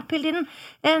jeg sier app hele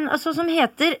tiden som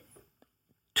heter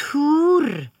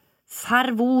Tour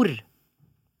Fervor.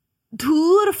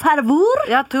 Tour Fervor?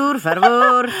 Ja, Tour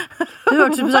Fervor. Du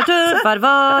hørte som sa Tour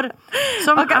Fervor.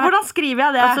 Hvordan skriver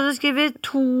jeg det? Altså du skriver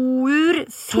Tour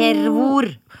Fervor.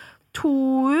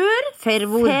 Tour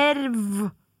Fervor,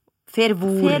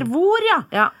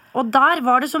 ja. Og der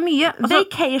var det så mye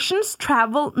Vacations,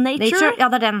 Travel, Nature.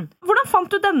 Ja, det er den. Hvordan fant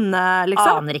du denne,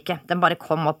 liksom? Aner ikke, den bare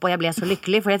kom opp, og jeg ble så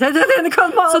lykkelig. For jeg tenkte, den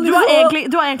kan man så du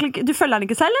følger den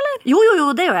ikke selv, eller? Jo,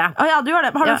 det gjør jeg. Ja, du gjør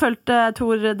det. Har du fulgt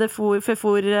Tour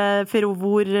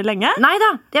Fervor lenge?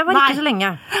 Neida, det var ikke så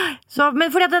lenge. Men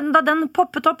fordi da den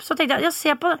poppet opp, så tenkte jeg,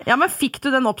 se på. Ja, men fikk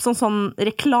du den opp som sånn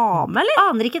reklame, eller?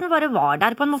 Aner ikke, den bare var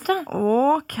der på en måte.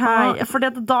 Ok, for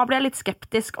da ble jeg litt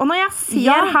skeptisk. Og når jeg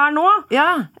ser her nå,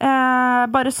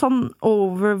 bare sånn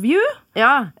overview,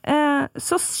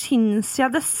 så syns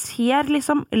jeg det ser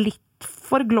liksom litt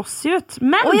for glossy ut.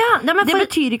 Men, det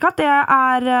betyr ikke at det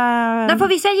er Nei,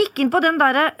 for hvis jeg gikk inn på den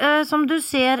der som du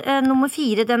ser, nummer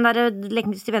 4, den der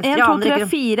lengst til venstre 1, 2, 3,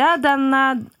 4 den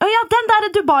der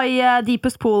Dubai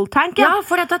Deepest Pool Tank. Ja,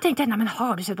 for da tenkte jeg, nei, men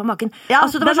har du sett på maken? Ja,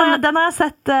 altså, den har jeg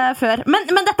sett før.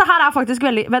 Men dette her er faktisk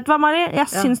veldig, vet du hva, Mari? Jeg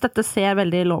syns dette ser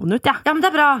veldig lovende ut, Ja, men det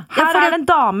er bra. Her er det en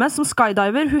dame som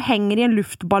skydiver. Hun henger i en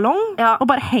luftballong og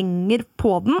bare henger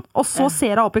på den, og så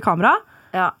ser hun opp i kamera.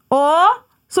 Og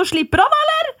så slipper han,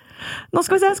 eller? Nå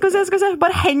skal vi se.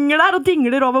 Bare henger der og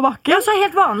dingler over bakken. Ja, så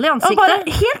helt vanlig i ansiktet. Bare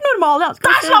helt normal, ja.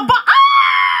 Der slapp han!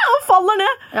 Og faller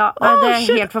ned. Ja, det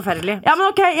helt forferdelig. Ja,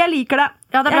 men ok, jeg liker det.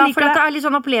 Ja, det bra, for det litt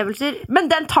sånne opplevelser. Men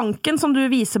den tanken som du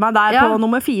viser meg der på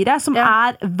nummer 4, som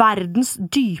er verdens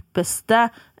dypeste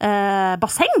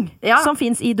basseng, som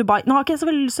finnes i Dubai. Nå har ikke jeg så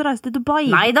veldig lyst til å reise til Dubai.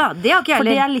 Neida, det har ikke jeg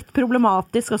heller. For det litt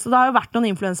problematisk også. Det har jo vært noen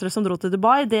influensere som dro til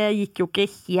Dubai. Det gikk jo ikke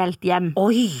helt hjem.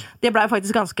 Oi. Det ble jo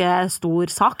faktisk ganske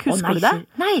stor sak, husker du det?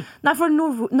 Nei, for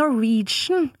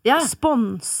Norwegian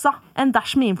sponsa en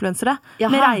dash med influensere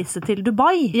med reise til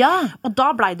Dubai. Og da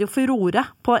ble det jo furore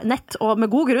på nett, og med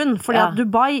god grunn, fordi at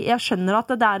Dubai, jeg skjønner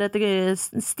at det er et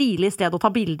stilig sted å ta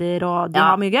bilder, og de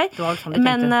har mye gøy.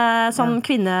 Men sånn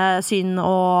kvinnesyn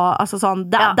og altså sånn,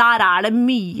 der er det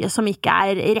mye som ikke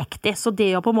er riktig. Så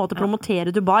det å på en måte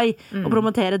promotere Dubai og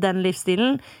promotere den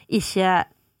livsstilen, ikke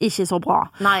så bra.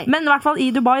 Nei. Men i hvert fall i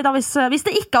Dubai da, hvis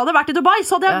det ikke hadde vært i Dubai,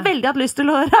 så hadde jeg veldig hatt lyst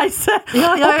til å reise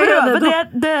og prøve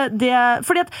det.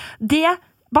 Fordi at det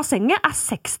bassenget er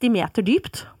 60 meter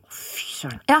dypt.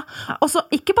 Ja, og så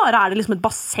ikke bare er det liksom et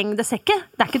basseng, det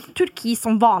er ikke turkis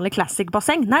som vanlig classic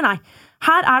basseng. Nei.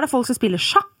 Her er det folk som spiller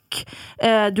sjakk.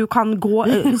 Du kan gå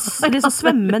liksom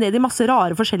svømme ned i masse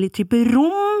rare forskjellige typer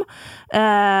rom.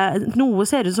 Noe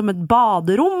ser ut som et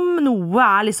baderom, noe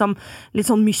er liksom litt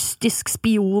sånn mystisk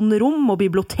spionrom og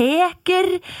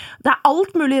biblioteker. Det er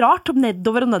alt mulig rart,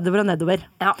 nedover.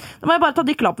 Da må jeg bare ta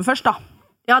dykkerlappen først da.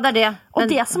 Ja, det er det. Og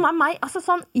det som er meg, altså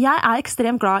sånn, jeg er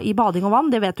ekstremt glad i bading og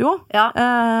vann, det vet du jo.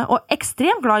 Og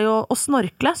ekstremt glad i å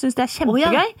snorkle, synes det er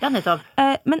kjempegøy. Ja, nettopp.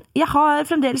 Men jeg har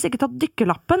fremdeles ikke tatt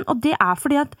dykkerlappen, og det er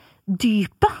fordi at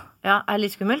dypet er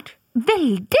litt skummelt.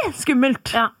 Veldig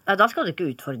skummelt. Ja, da skal du ikke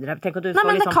utfordre deg. Tenk at du får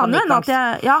men litt det sånn kan jo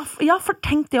panikkangst. for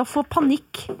tenk det å få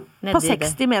panikk på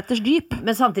 60 meters dyp.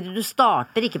 Men samtidig, du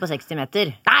starter ikke på 60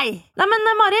 meter. Nei, men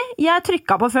Mari, jeg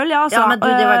trykket på følg, altså, men du,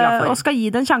 det var jeg glad for. Og skal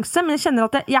gi det en sjanse, men jeg kjenner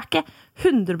at jeg er ikke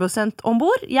 100%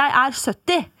 ombord. Jeg er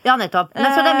 70. Ja, nettopp.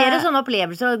 Men så det er mer en sånn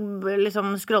opplevelse å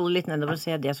liksom scrolle litt nedover og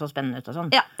se det så spennende ut og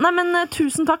sånn. Ja, nei, men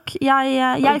tusen takk.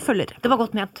 Jeg følger. Det var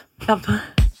godt ment. Ja.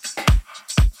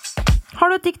 Har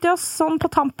du et dikt til oss sånn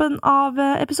på tampen av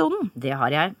episoden? Det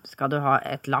har jeg. Skal du ha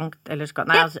et langt, eller skal...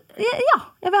 Nei, altså... Ja,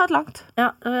 jeg vil ha et langt. Ja,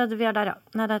 vi er der, ja.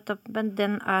 Nei, men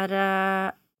den er...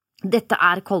 Dette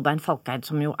er Kolbein Falkeid,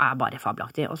 som jo er bare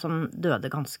fabelaktig, og som døde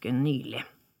ganske nylig.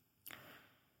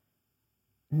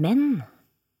 Men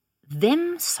hvem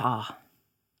sa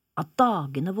at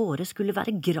dagene våre skulle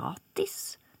være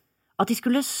gratis? At de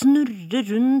skulle snurre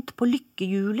rundt på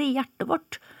lykkehjulet i hjertet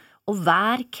vårt, og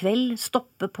hver kveld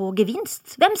stoppe på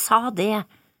gevinst? Hvem sa det?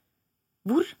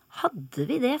 Hvor hadde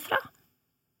vi det fra?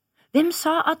 Hvem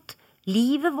sa at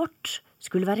livet vårt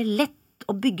skulle være lett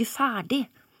å bygge ferdig?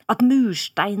 At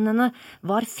mursteinene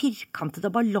var firkantede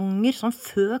ballonger som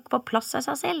føk på plass av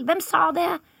seg selv? Hvem sa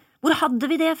det? Hvor hadde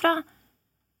vi det fra?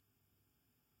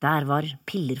 Der var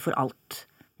piller for alt,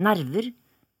 nerver,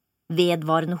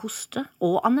 vedvarende hoste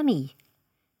og anemi.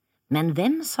 Men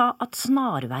hvem sa at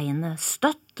snarveiene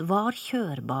støtt var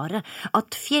kjørbare,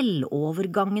 at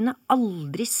fjellovergangene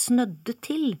aldri snødde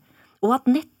til, og at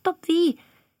nettopp vi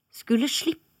skulle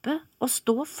slippe å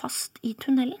stå fast i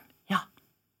tunnelen? Ja,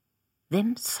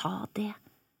 hvem sa det?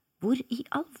 Hvor i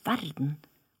all verden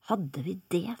hadde vi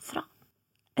det fra?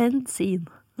 Bensin.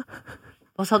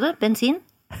 Hva sa du? Bensin?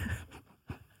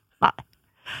 Nei.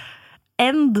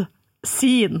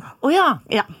 End-sin. Åja.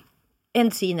 Ja.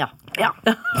 Ensin, ja.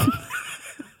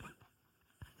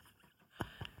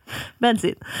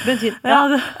 Bensin. Ja.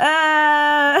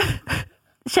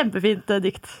 Kjempefint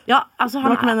dikt. Ja, altså det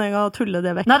var ikke meningen å tulle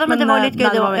det vekk. Nei, men det var litt gøy.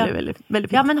 Det var veldig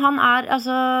fint. Ja, men han er,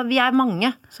 altså, vi er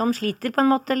mange som sliter på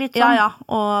en måte litt sånn. Ja,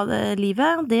 og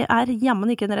livet, det er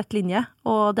jammen ikke en rett linje.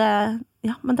 Og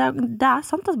men det er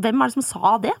sant. Altså. Hvem er det som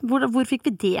sa det? Hvor fikk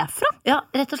vi det fra? Ja,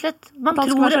 rett og slett. Man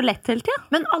tror det er så lett hele tiden.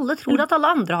 Men alle tror at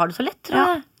alle andre har det så lett, tror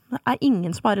jeg. Det er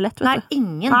ingen som har det lett, vet du. Nei,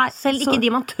 ingen. Selv ikke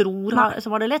de man tror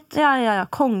som har det lett. Ja.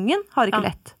 Kongen har ikke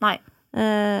lett. Nei.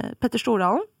 Petter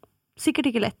Stordalen, sikkert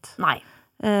ikke lett. Nei.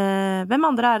 Hvem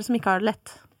andre er det som ikke har det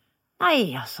lett?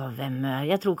 Nei, altså,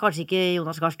 jeg tror kanskje ikke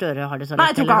Jonas Gahr Støre har det så lett. Nei,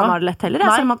 jeg tror ikke han har det lett heller.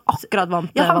 Selv om han akkurat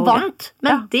vant. Ja, han vant,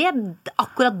 men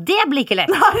akkurat det blir ikke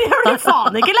lett. Nei, det blir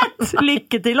faen ikke lett.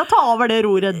 Lykke til å ta over det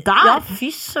roret der. Ja,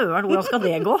 fy søren, hvordan skal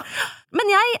det gå?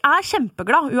 Men jeg er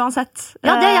kjempeglad uansett.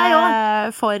 Ja, det er jeg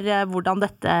også. For hvordan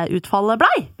dette utfallet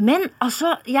blei. Men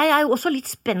altså, jeg er jo også litt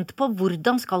spent på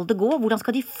hvordan skal det gå? Hvordan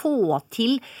skal de få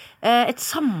til et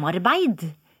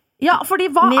samarbeid? Ja, fordi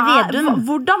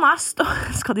hvordan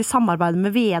skal de samarbeide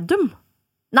med Vedum?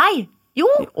 Nei, jo.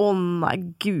 Nei,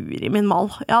 guri min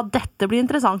mal. Ja, dette blir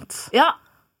interessant. Ja,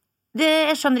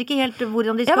 Jeg skjønner ikke helt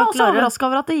hvordan de skal klare. Jeg var også overrasket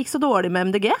over at det gikk så dårlig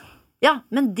med MDG. Ja,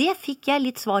 men det fikk jeg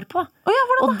litt svar på.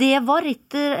 Og det var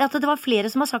at det var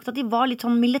flere som har sagt at de var litt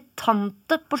sånn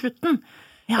militante på slutten.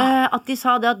 At de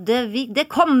sa det at det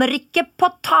kommer ikke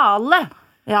på tale.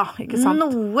 Ja, ikke sant.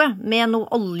 Noe med noe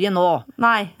olje nå.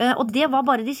 Nei. Og det var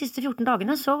bare de siste 14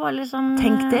 dagene. Så var det liksom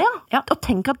Tenk det, ja. Og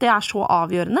tenk at det så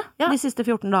avgjørende de siste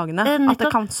 14 dagene. At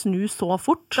det kan snu så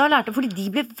fort. Da lærte, fordi de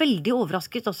ble veldig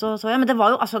overrasket også, så jeg. Men det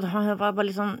var jo det var bare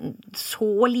liksom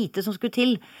så lite som skulle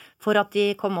til for at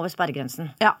de kom over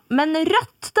sperregrensen. Ja, men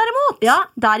Rødt derimot,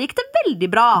 der gikk det veldig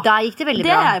bra. Det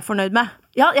er jeg fornøyd med.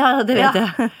 Ja, det vet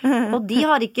jeg. Og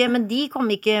men de kom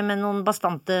ikke med noen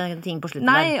bastante ting på slutten.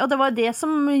 Nei, og det var det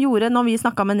som gjorde, når vi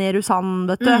snakket med Nehru Sand,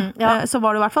 vet du, så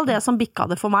var det i hvert fall det som bikka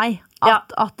det for meg.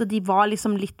 At de var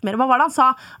liksom litt mer, hva var det han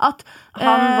sa? At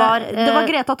det var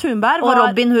Greta Thunberg og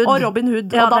Robin Hood.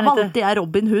 Og da valgte jeg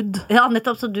Robin Hood. Ja,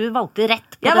 nettopp, så du valgte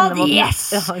rett på denne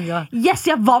måten. Yes,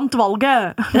 jeg vant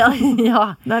valget! Det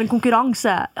er en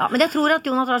konkurranse. Ja, men jeg tror at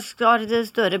Jonas Gahr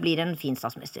Støre blir en fin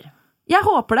statsminister. Jeg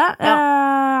håper det.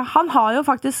 Han har jo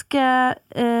faktisk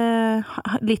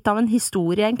litt av en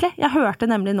historie, egentlig. Jeg hørte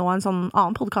nemlig nå en sånn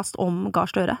annen podcast om Gahr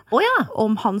Støre.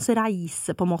 Om hans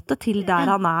reise, på en måte, til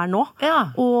der han er nå.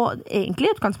 Og egentlig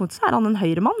i utgangspunktet så er han en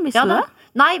høyremann, visste du det?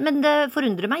 Nei, men det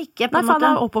forundrer meg ikke. Nei, for han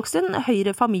er oppvokst i en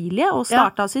høyrefamilie og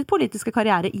startet sin politiske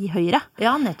karriere i Høyre.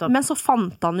 Ja, nettopp. Men så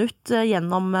fant han ut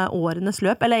gjennom årenes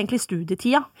løp, eller egentlig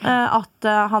studietida,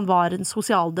 at han var en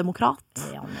sosialdemokrat.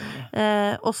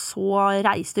 Og så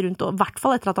reiste rundt, og i hvert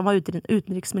fall etter at han var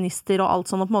utenriksminister og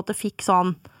alt sånn, og på en måte fikk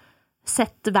sånn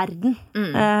sett verden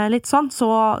litt sånn,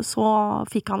 så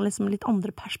fikk han liksom litt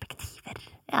andre perspektiver.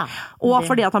 Og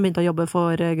fordi at han begynte å jobbe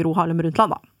for Gro Harlem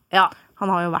Brundtland, da. Han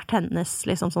har jo vært hennes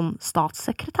liksom sånn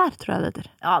statssekretær, tror jeg det heter.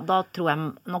 Ja, da tror jeg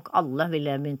nok alle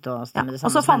ville begynt å stemme det samme.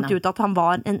 Og så fant de ut at han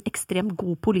var en ekstremt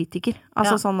god politiker.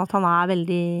 Altså sånn at han er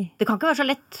veldig... Det kan ikke være så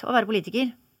lett å være politiker.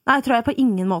 Nei, tror jeg på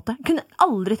ingen måte. Kunne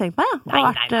aldri tenkt meg å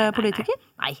ha vært politiker.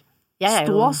 Nei.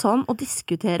 Stå sånn og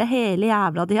diskutere hele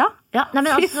jævla tida. Ja, nei,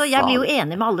 men altså, jeg blir jo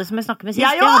enig med alle som jeg snakker med sist.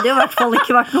 Det hadde jo i hvert fall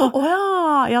ikke vært noe.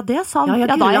 Ja, det er sant. Ja,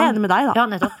 da er jeg enig med deg, da. Ja,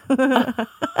 nettopp.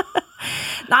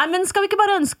 Nei, men skal vi ikke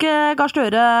bare ønske Gahr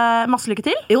Støre masse lykke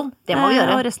til? Jo, det må vi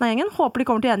gjøre. Og resten av gjengen. Håper de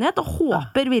kommer til enighet, og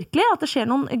håper virkelig at det skjer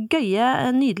noen gøye,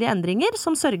 nydelige endringer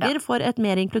som sørger for et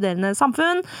mer inkluderende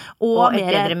samfunn. Og et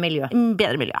bedre miljø.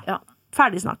 Bedre miljø, ja.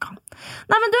 Ferdig snakka.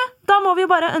 Nei, men du, da må vi jo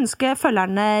bare ønske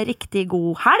følgerne riktig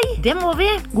god helg. Det må vi.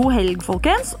 God helg,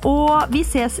 folkens. Og vi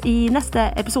ses i neste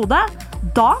episode.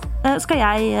 Da skal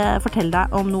jeg fortelle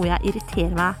deg om noe jeg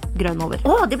irriterer meg grønn over.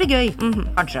 Det blir gøy.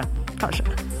 Kanskje.